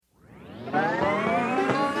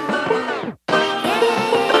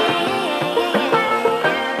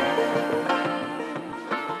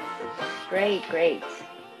great.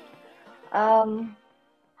 Um,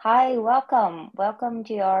 Hi, welcome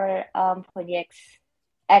to our for the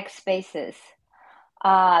X Spaces.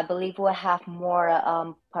 I believe we'll have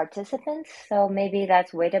more participants, so maybe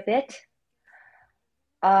let's wait a bit.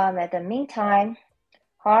 At the meantime,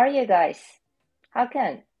 how are you guys? How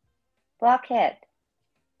can Blockhead?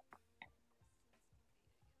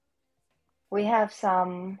 We have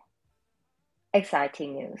some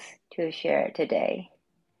exciting news to share today.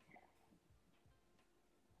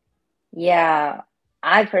 Yeah,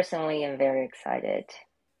 I personally am very excited.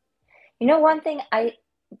 You know, one thing I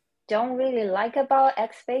don't really like about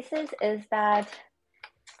X Spaces is that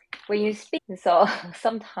when you speak, so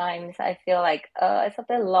sometimes I feel like it's a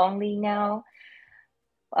bit lonely now,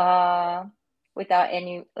 uh, without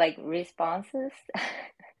any like responses.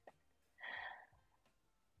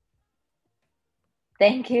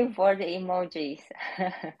 Thank you for the emojis.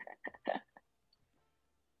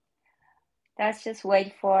 Let's just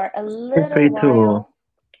wait for a Feel little free to, while.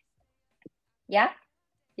 Yeah,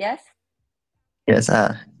 yes. yes,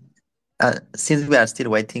 since we are still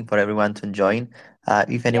waiting for everyone to join,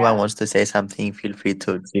 if anyone Yeah. wants to say something, feel free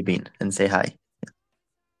to chip in and say hi.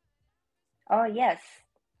 Oh, yes.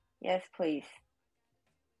 Yes, please.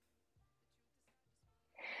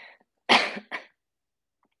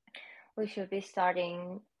 We should be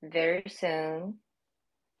starting very soon.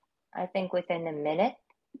 I think within a minute.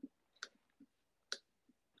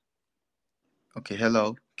 Okay,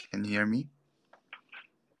 hello. Can you hear me?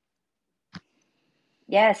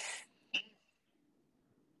 Yes.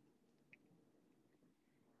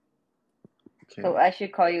 Okay. So I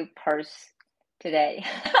should call you Purse today.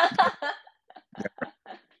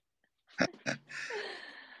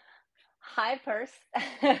 Hi, Purse.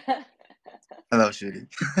 Hello, Judy.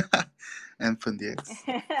 I'm from the X.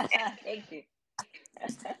 Thank you.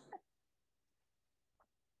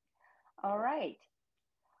 All right.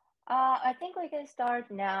 I think we can start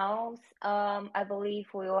now. I believe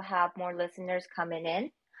we will have more listeners coming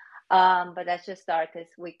in. But let's just start because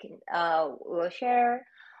we'll share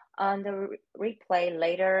on the replay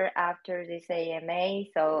later after this AMA.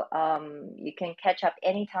 So you can catch up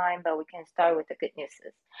anytime, but we can start with the good news.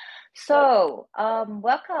 So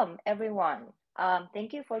welcome everyone.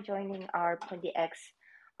 Thank you for joining our 20X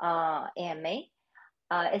AMA.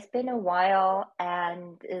 It's been a while,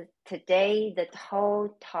 and today the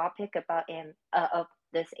whole topic of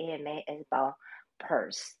this AMA is about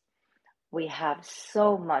purse. We have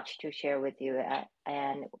so much to share with you,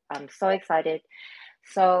 and I'm so excited.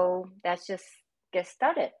 So let's just get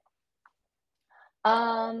started.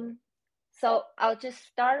 Um, so I'll just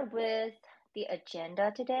start with the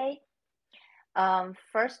agenda today.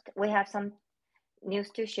 First, we have some news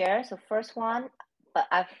to share. So first one, but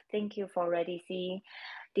I think you've already seen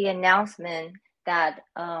the announcement that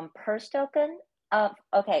Purse token.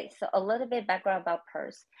 Okay, so a little bit background about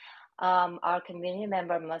Purse. Our community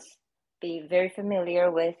member must be very familiar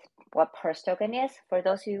with what Purse token is. For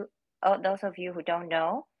those of you who don't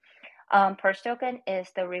know, Purse token is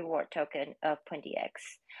the reward token of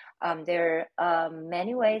 20X. There are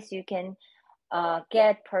many ways you can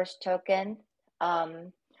get Purse token.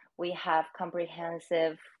 We have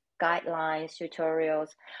comprehensive guidelines, tutorials,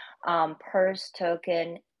 Purse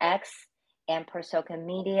token X and Purse token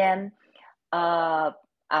medium.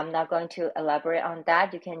 I'm not going to elaborate on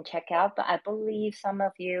that. You can check out, but I believe some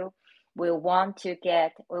of you will want to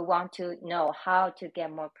know how to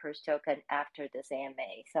get more Purse token after this AMA.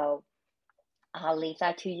 So I'll leave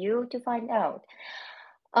that to you to find out.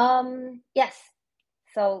 Yes.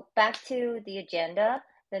 So back to the agenda,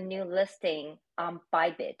 the new listing on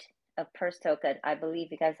Bybit of Purse token. I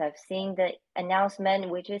believe you guys have seen the announcement,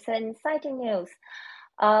 which is an exciting news.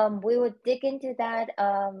 We will dig into that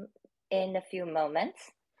in a few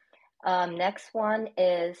moments. Next one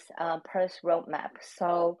is Purse roadmap.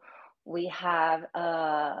 So we have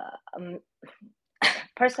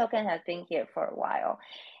Purse token has been here for a while,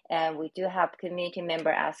 and we do have community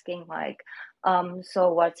member asking like,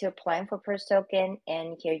 so what's your plan for Purse token?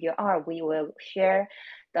 And here you are. We will share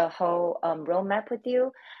the whole roadmap with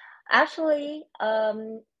you. Actually,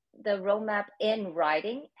 the roadmap in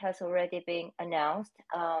writing has already been announced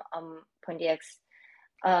on PointyX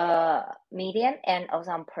medium and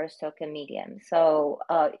also on Purse token medium. So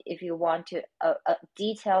if you want to a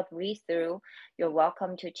detailed read through, you're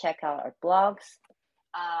welcome to check out our blogs.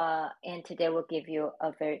 And today we'll give you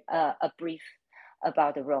a brief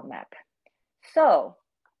about the roadmap. So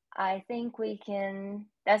I think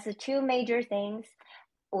that's the two major things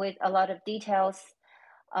with a lot of details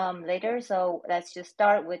later. So let's just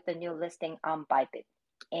start with the new listing on Bybit.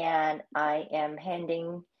 And I am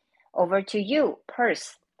handing over to you,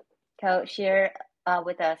 Purse. share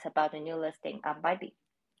with us about the new listing on Bybit.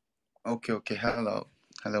 Okay.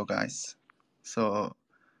 Hello, guys. So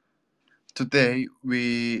today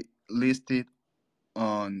we listed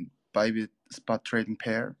on Bybit spot trading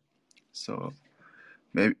pair. So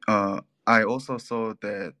maybe I also saw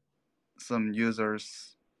that some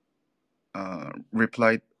users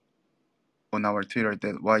replied on our Twitter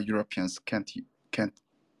that why Europeans can't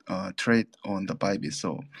trade on the Bybit.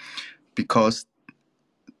 So because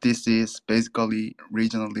this is basically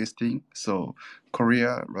regional listing, so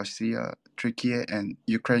Korea, Russia, Turkey, and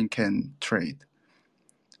Ukraine can trade.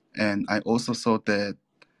 And I also saw that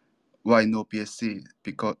why no BSC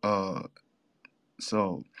because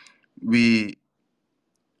so we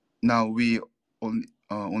we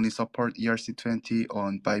only support ERC20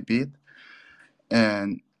 on Bybit,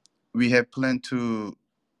 and we have planned to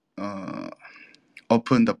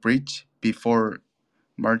open the bridge before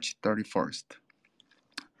March 31st.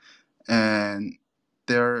 And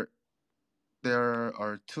there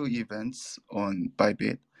are two events on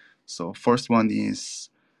Bybit. So first one is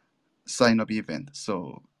sign up event.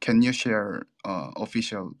 So can you share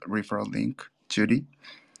official referral link, Judy?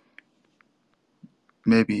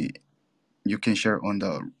 Maybe you can share on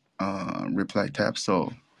the reply tab.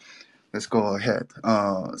 So let's go ahead.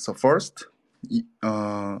 So first,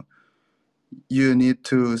 you need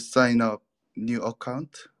to sign up new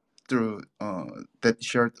account through that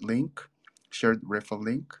shared referral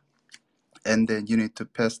link, and then you need to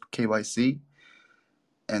paste KYC,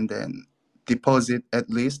 and then deposit at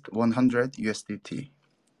least 100 USDT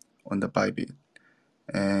on the Bybit,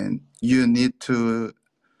 and you need to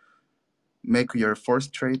make your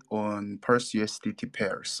first trade on Pulse USDT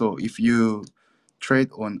pair. So if you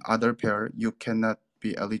trade on other pair, you cannot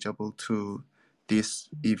be eligible to this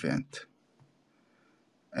event.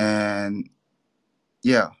 And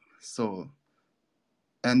yeah, so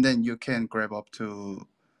and then you can grab up to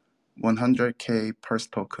 100K Pulse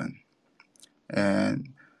token,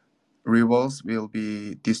 and rewards will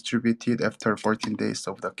be distributed after 14 days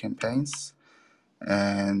of the campaigns,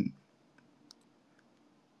 and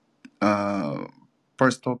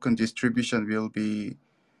Pulse token distribution will be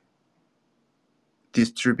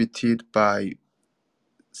distributed by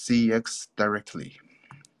CEX directly.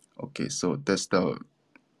 Okay, so that's the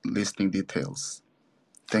listing details.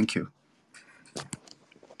 Thank you.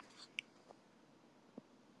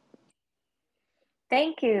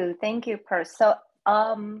 Thank you, Purse. So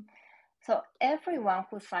everyone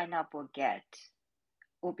who sign up will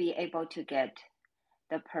be able to get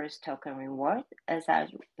the Purse token reward. Is that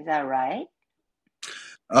right?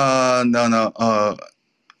 No.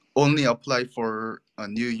 Only apply for a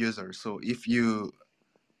new user. So if you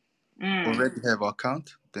already have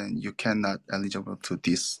account, then you cannot eligible to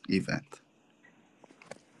this event.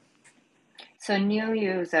 So new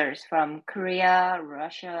users from Korea,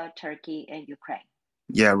 Russia, Turkey, and Ukraine.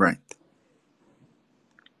 Yeah, right.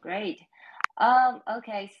 Great.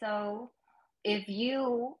 Okay, so if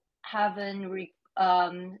you haven't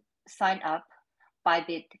signed up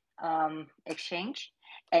Bybit exchange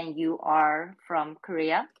and you are from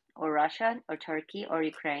Korea or Russia or Turkey or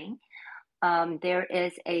Ukraine, there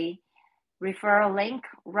is a referral link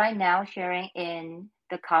right now sharing in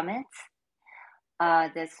the comments.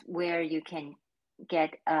 That's where you can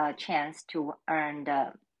get a chance to earn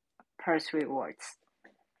the Purse rewards.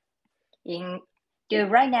 You can do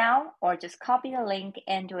it right now or just copy the link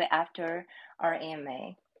and do it after our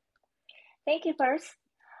AMA. Thank you, Purse.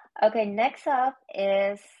 Okay, next up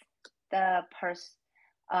is the Purse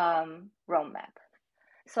roadmap.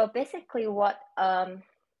 So basically what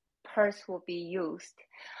Purse will be used.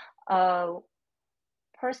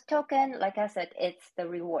 Purse token, like I said, it's the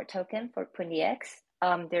reward token for Punix.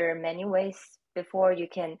 There are many ways before you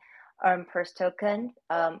can earn Purse token.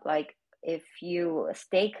 Like if you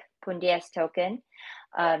stake Punix token,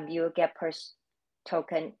 you'll get Purse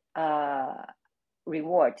token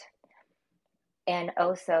reward. And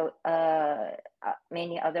also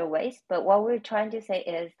many other ways. But what we're trying to say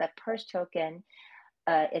is that Purse token,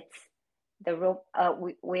 it's the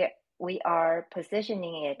we are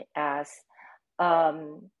positioning it as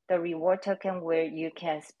the reward token where you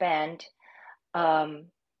can spend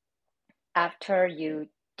after you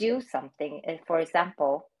do something. For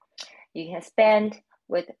example, you can spend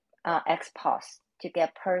with XPOS to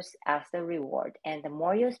get Purse as the reward, and the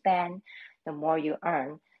more you spend, the more you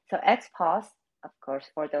earn. So XPOS, of course,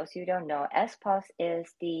 for those who don't know, XPOS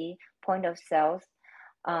is the point of sales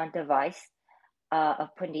device of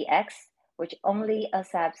Pundi X, which only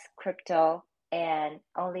accepts crypto and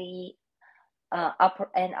only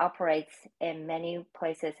and operates in many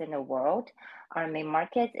places in the world. Our main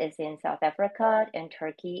market is in South Africa and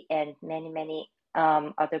Turkey and many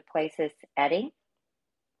other places adding.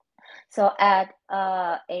 So at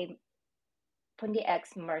a Pundi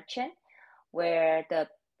X merchant where the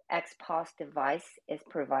XPOS device is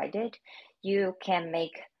provided, you can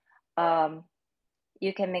make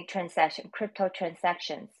crypto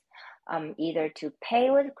transactions, either to pay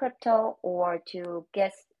with crypto or to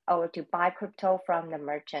buy crypto from the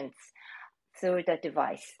merchants through the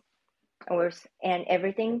device. And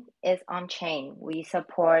everything is on chain. We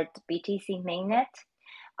support BTC mainnet,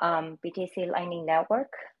 BTC Lightning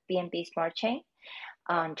Network, BNB Smart Chain,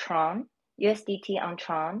 on Tron, USDT on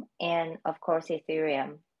Tron, and of course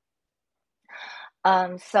Ethereum.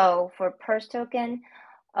 So for Purse token,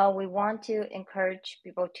 we want to encourage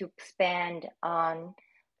people to spend on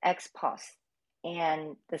XPOS,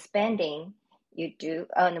 and the spending you do,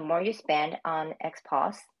 the more you spend on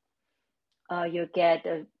XPOS, you get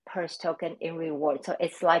a Purse token in reward. So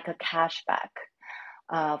it's like a cashback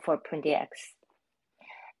for PundiX.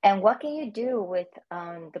 And what can you do with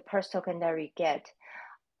the Purse token that you get?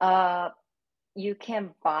 You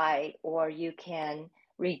can buy or you can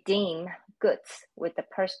redeem goods with the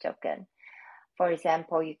Purse token. For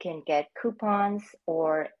example, you can get coupons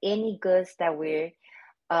or any goods that we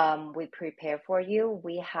prepare for you.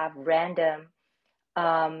 We have random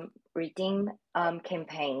redeem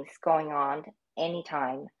campaigns going on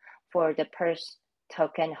anytime for the Purse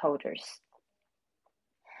token holders.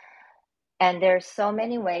 And there's so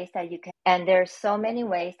many ways that you can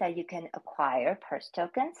acquire Purse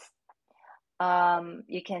tokens.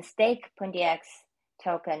 You can stake PundiX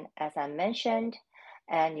token, as I mentioned,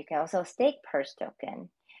 and you can also stake Purse token.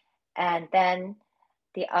 And then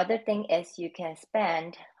the other thing is you can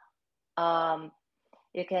spend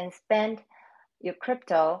your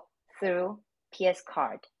crypto through PS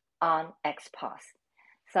Card on XPOS.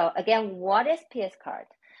 So again, what is PS Card?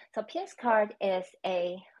 So PS Card is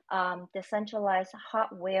a decentralized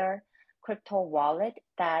hardware crypto wallet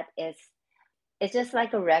that it's just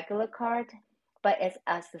like a regular card, but it's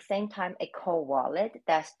at the same time a cold wallet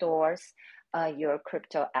that stores your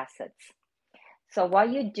crypto assets. So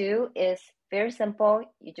what you do is very simple.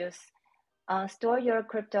 You just store your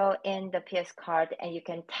crypto in the PS Card, and you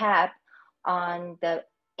can tap on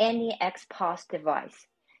any XPOS device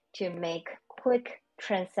to make quick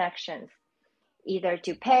transactions, either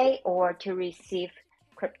to pay or to receive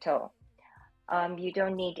crypto. You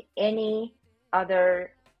don't need any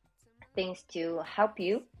other things to help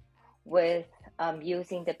you with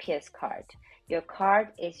using the PS Card. Your card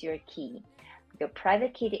is your key. Your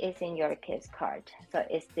private key is in your PS Card. So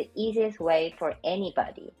it's the easiest way for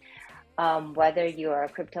anybody, whether you are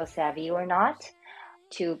crypto savvy or not,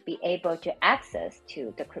 to be able to access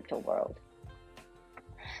to the crypto world.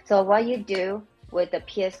 So what you do with the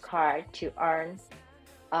PS Card to earn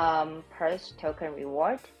Purse token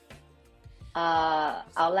reward,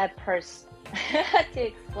 I'll let Purse to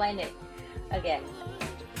explain it again.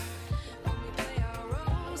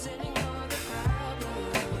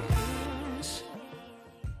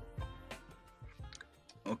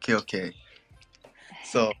 Okay.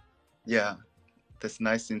 So, yeah, that's a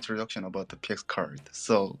nice introduction about the PX card.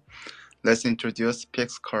 So, let's introduce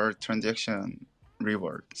PX card transaction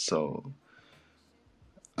reward. So,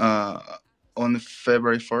 on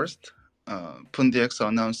February 1st, PundiX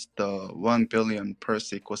announced the 1 billion Purse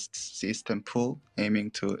ecosystem pool,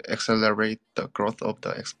 aiming to accelerate the growth of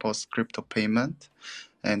the XPOS crypto payment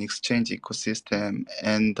and exchange ecosystem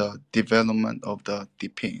and the development of the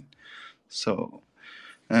DPIN. So,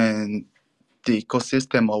 and the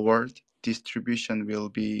ecosystem award distribution will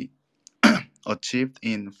be achieved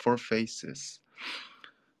in 4 phases.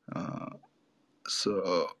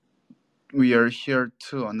 So we are here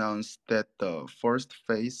to announce that the first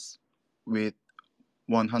phase with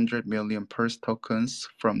 100 million Purse tokens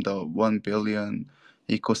from the 1 billion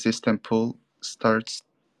ecosystem pool starts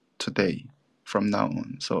today from now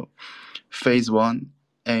on. So phase 1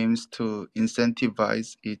 aims to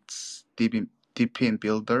incentivize its DPN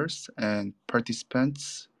builders and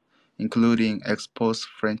participants, including XPOS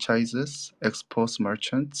franchises, XPOS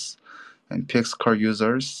merchants, and PX card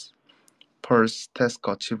users, Purse task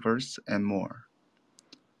achievers, and more.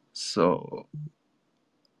 So,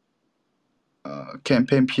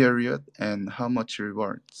 campaign period and how much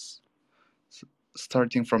rewards. So,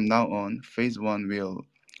 starting from now on, phase 1 will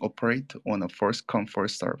operate on a first come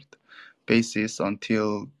first served basis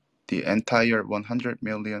until the entire 100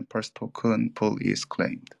 million Purse token pool is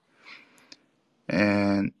claimed.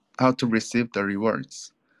 And how to receive the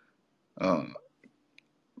rewards.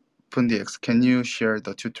 PundiX, can you share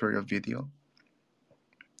the tutorial video?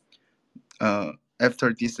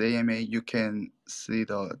 After this AMA, you can see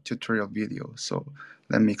the tutorial video. So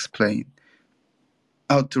let me explain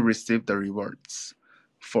how to receive the rewards.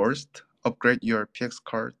 First, upgrade your PX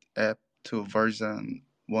card app to version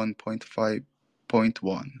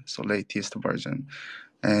 1.5.1, so latest version,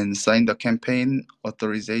 and sign the campaign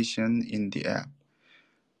authorization in the app.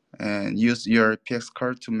 And use your PX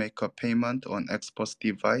card to make a payment on Xbox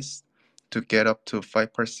device to get up to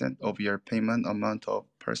 5% of your payment amount of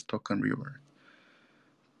Pulse token reward.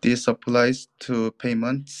 This applies to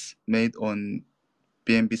payments made on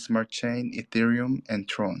BNB Smart Chain, Ethereum, and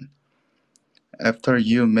Tron. After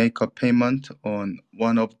you make a payment on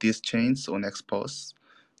one of these chains on Xbox,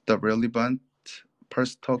 the relevant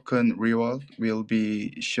Pulse token reward will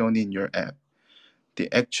be shown in your app. The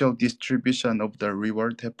actual distribution of the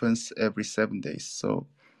reward happens every 7 days. So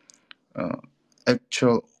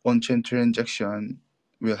actual on-chain transaction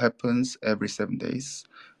will happen every 7 days.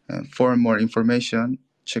 And for more information,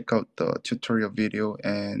 check out the tutorial video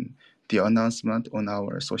and the announcement on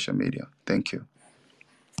our social media. Thank you.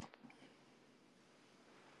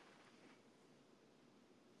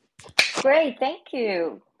 Great, thank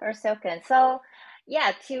you, First Token. So,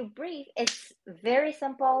 yeah, to brief, it's very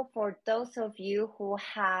simple for those of you who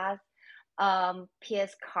have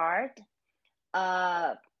PS card.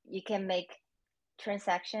 You can make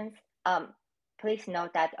transactions. Please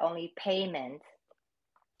note that only payments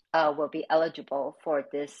will be eligible for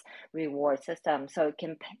this reward system. So you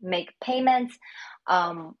can make payments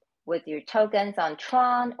with your tokens on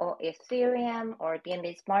Tron or Ethereum or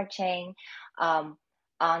BNB Smart Chain on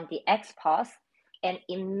the XPOS, and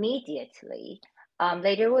immediately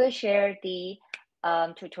later we'll share the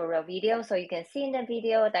tutorial video, so you can see in the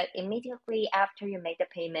video that immediately after you make the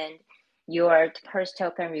payment, your Pulse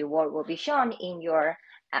token reward will be shown in your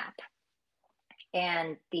app.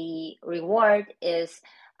 And the reward is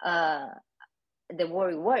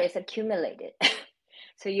accumulated.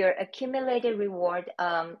 So your accumulated reward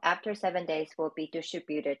after 7 days will be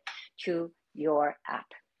distributed to your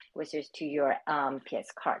app, which is to your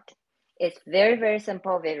PS card. It's very, very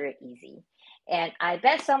simple, very easy. And I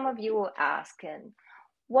bet some of you will ask, and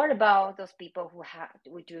what about those people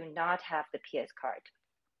who do not have the PS card?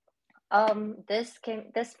 This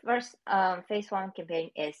first phase 1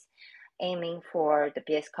 campaign is aiming for the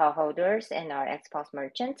PS card holders and our Xbox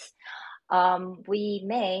merchants. We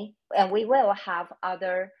will have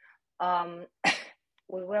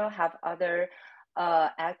other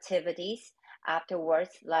activities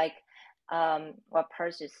afterwards, like what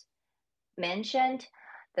Persis mentioned.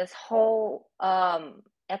 This whole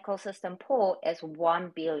ecosystem pool is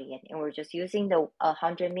 1 billion, and we're just using the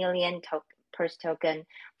 100 million Pulse token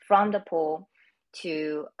from the pool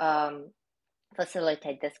to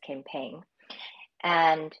facilitate this campaign.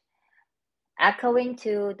 And echoing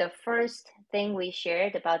to the first thing we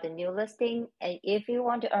shared about the new listing, if you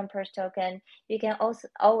want to earn Pulse token, you can also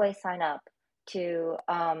always sign up to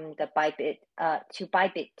the Bybit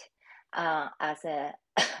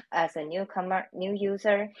as a newcomer, new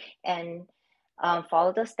user, and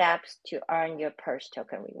follow the steps to earn your Pulse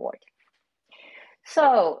token reward.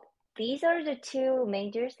 So these are the two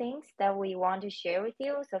major things that we want to share with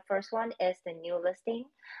you. So first one is the new listing,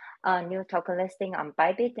 new token listing on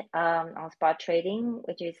Bybit on spot trading,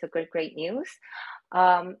 which is a great news.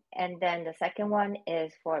 And then the second one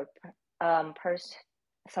is for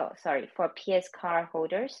for PS card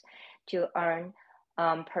holders to earn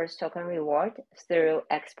Pulse token reward through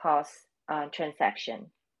XPOS transaction.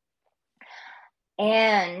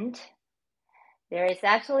 And there is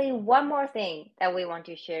actually one more thing that we want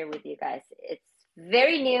to share with you guys. It's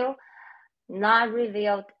very new, not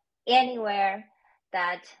revealed anywhere,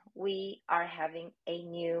 that we are having a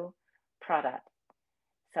new product.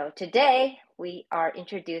 So today we are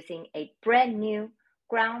introducing a brand new,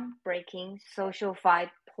 groundbreaking SocialFi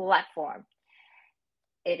platform.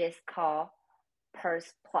 It is called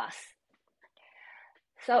Pulse Plus.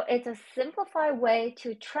 So it's a simplified way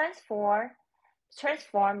to transform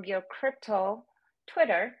your crypto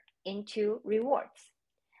Twitter into rewards.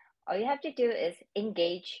 All you have to do is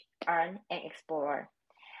engage, earn, and explore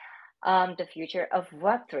the future of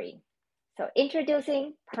Web3. So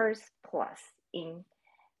introducing Pulse Plus in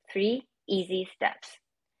 3 easy steps.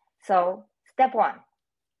 So step 1,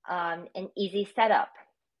 an easy setup.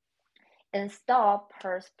 Install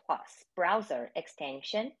Pulse Plus browser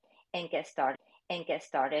extension and get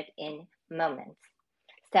started in moments.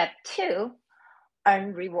 Step 2,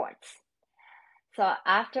 earn rewards. So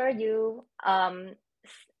after you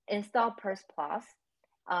install Pulse Plus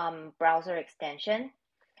browser extension,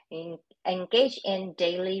 engage in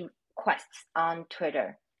daily quests on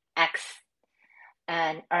Twitter, X,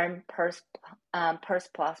 and earn Purse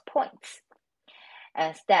Plus points.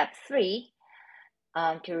 And step 3,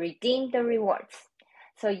 to redeem the rewards.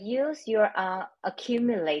 So use your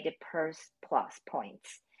accumulated Purse Plus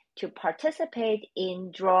points to participate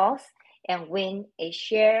in draws and win a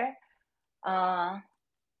share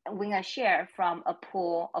from a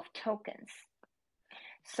pool of tokens.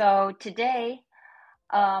 So today,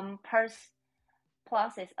 Purse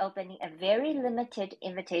Plus is opening a very limited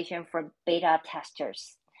invitation for beta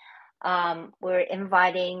testers. We're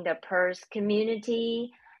inviting the Purse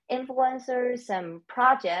community, influencers, and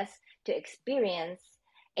projects to experience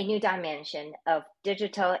a new dimension of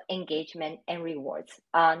digital engagement and rewards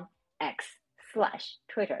on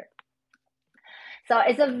X/Twitter. So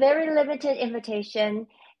it's a very limited invitation,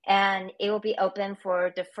 and it will be open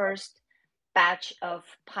for the first batch of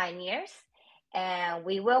pioneers. And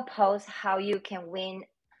we will post how you can win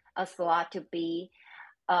a slot to be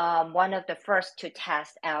one of the first to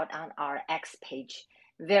test out on our X page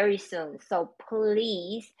very soon. So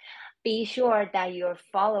please be sure that you're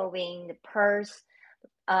following the Purse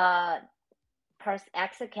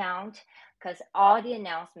X account, because all the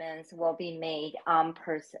announcements will be made on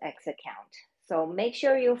Purse X account. So make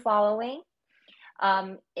sure you're following.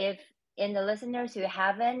 If in the listeners who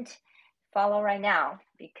haven't, follow right now,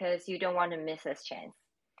 because you don't want to miss this chance.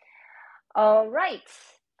 All right,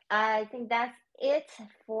 I think that's it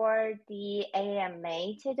for the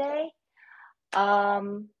AMA today.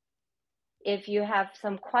 If you have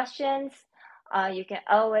some questions, you can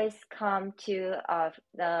always come to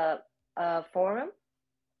the forum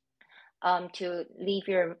to leave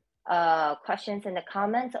your questions in the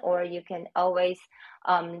comments, or you can always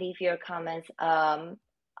leave your comments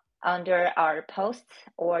under our posts,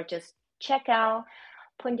 or just check out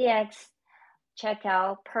PundiX, check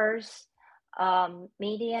out Purse,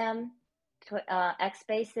 Medium, X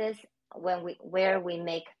Spaces, where we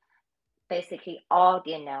make basically all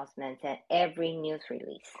the announcements and every news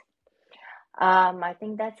release. I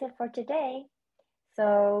think that's it for today.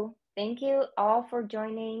 So thank you all for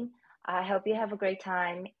joining. I hope you have a great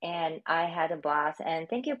time, and I had a blast. And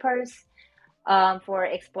thank you, Purse, for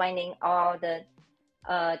explaining all the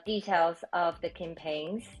details of the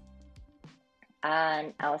campaigns.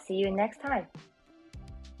 And I'll see you next time.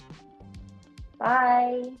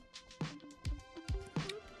 Bye.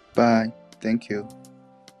 Bye. Thank you.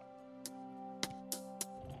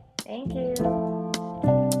 Thank you.